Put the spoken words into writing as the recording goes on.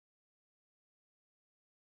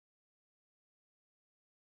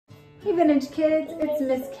Hey Vintage Kids, it's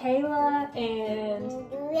Miss Kayla and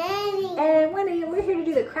Winnie. We're here to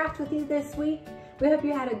do the craft with you this week. We hope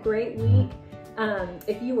you had a great week.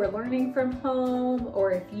 If you were learning from home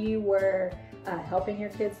or if you were helping your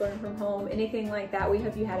kids learn from home, anything like that, we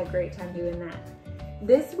hope you had a great time doing that.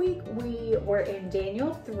 This week we were in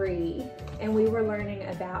Daniel 3 and we were learning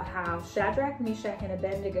about how Shadrach, Meshach, and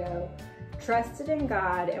Abednego trusted in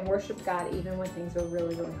God and worshiped God even when things were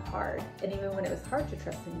really, really hard, and even when it was hard to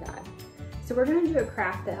trust in God. So we're going to do a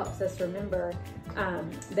craft that helps us remember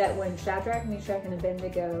that when Shadrach, Meshach, and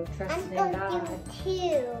Abednego trusted in God,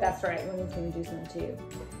 that's right, Winnie's going to do some too,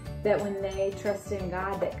 that when they trusted in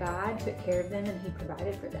God, that God took care of them and He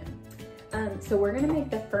provided for them. So we're going to make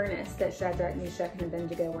the furnace that Shadrach, Meshach, and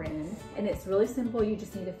Abednego were in, and it's really simple. You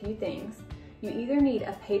just need a few things. You either need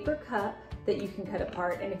a paper cup that you can cut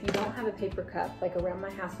apart, and if you don't have a paper cup, like around my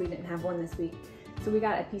house we didn't have one this week, so we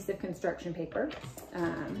got a piece of construction paper,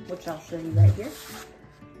 which I'll show you right here.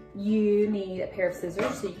 You need a pair of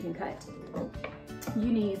scissors so you can cut. You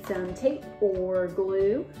need some tape or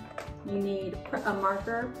glue. You need a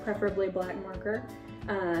marker, preferably a black marker,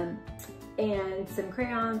 and some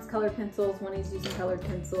crayons, colored pencils. Winnie's using colored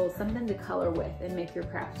pencils, something to color with and make your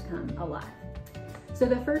craft come alive. So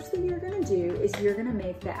the first thing you're going to do is you're going to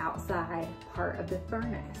make the outside part of the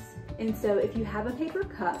furnace. And so if you have a paper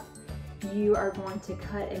cup, you are going to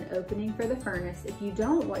cut an opening for the furnace. If you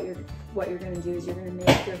don't, what you're going to do is you're going to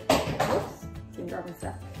make your, oops, been dropping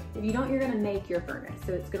stuff. If you don't, you're going to make your furnace.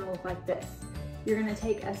 So it's going to look like this. You're going to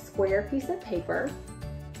take a square piece of paper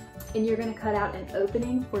and you're going to cut out an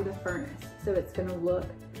opening for the furnace. So it's going to look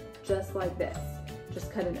just like this.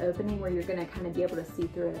 Just cut an opening where you're going to kind of be able to see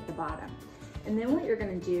through it at the bottom. And then what you're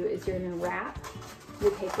going to do is you're going to wrap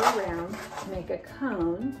your paper around to make a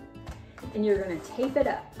cone, and you're going to tape it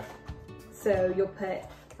up. So you'll put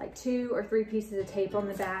like 2 or 3 pieces of tape on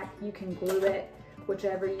the back. You can glue it,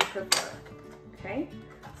 whichever you prefer. Okay,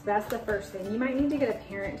 so that's the first thing. You might need to get a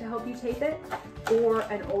parent to help you tape it, or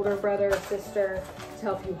an older brother or sister to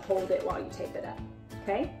help you hold it while you tape it up.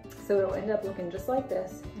 Okay, so it'll end up looking just like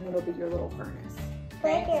this, and it'll be your little furnace.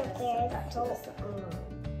 Okay?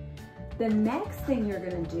 The next thing you're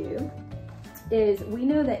going to do is, we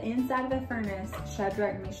know that inside of the furnace,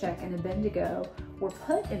 Shadrach, Meshach, and Abednego were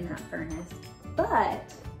put in that furnace,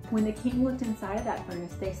 but when the king looked inside of that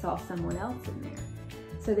furnace, they saw someone else in there.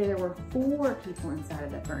 So there were 4 people inside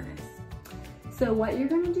of the furnace. So what you're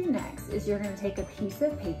going to do next is you're going to take a piece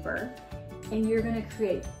of paper and you're going to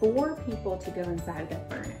create 4 people to go inside of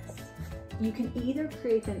the furnace. You can either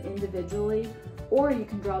create them individually or you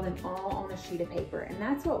can draw them all on a sheet of paper, and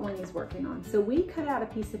that's what Winnie's working on. So we cut out a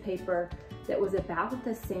piece of paper that was about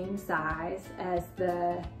the same size as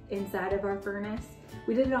the inside of our furnace.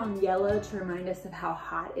 We did it on yellow to remind us of how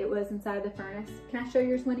hot it was inside the furnace. Can I show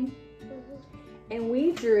yours, Winnie? And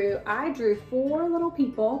I drew 4 little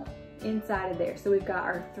people inside of there. So we've got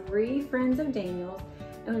our 3 friends of Daniel's,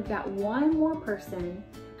 and we've got 1 more person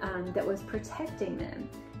that was protecting them.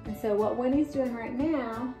 And so what Winnie's doing right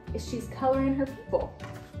now is she's coloring her people.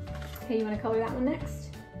 Okay, you want to color that one next?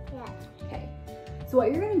 Yeah. Okay. So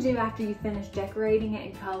what you're going to do after you finish decorating it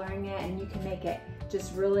and coloring it, and you can make it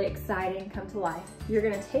just really exciting, come to life, you're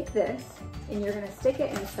going to take this and you're going to stick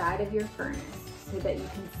it inside of your furnace so that you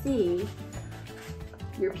can see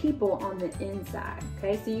your people on the inside.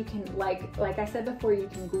 Okay, so you can, like I said before, you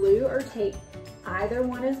can glue or tape. Either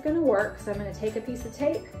one is going to work. So I'm going to take a piece of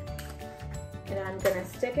tape and I'm going to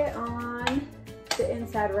stick it on the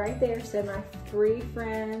inside right there, so my 3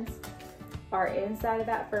 friends are inside of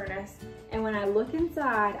that furnace. And when I look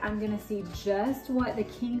inside, I'm going to see just what the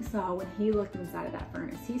king saw when he looked inside of that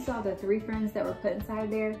furnace. He saw the 3 friends that were put inside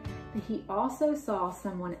there, but he also saw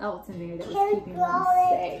someone else in there that was keeping them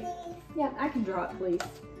safe. Yeah, I can draw it, please.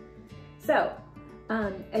 So,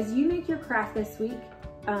 as you make your craft this week,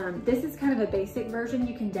 this is kind of a basic version.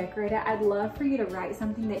 You can decorate it. I'd love for you to write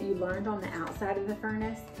something that you learned on the outside of the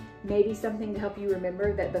furnace. Maybe something to help you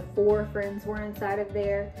remember that the 4 friends were inside of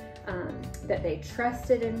there, that they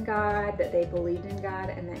trusted in God, that they believed in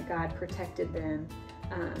God, and that God protected them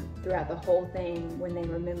throughout the whole thing when they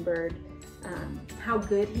remembered how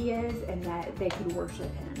good He is and that they could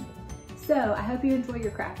worship Him. So I hope you enjoy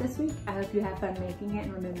your craft this week. I hope you have fun making it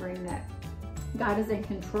and remembering that God is in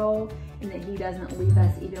control and that He doesn't leave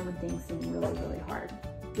us even when things seem really, really hard.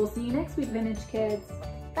 We'll see you next week, Vintage Kids.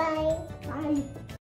 Bye. Bye.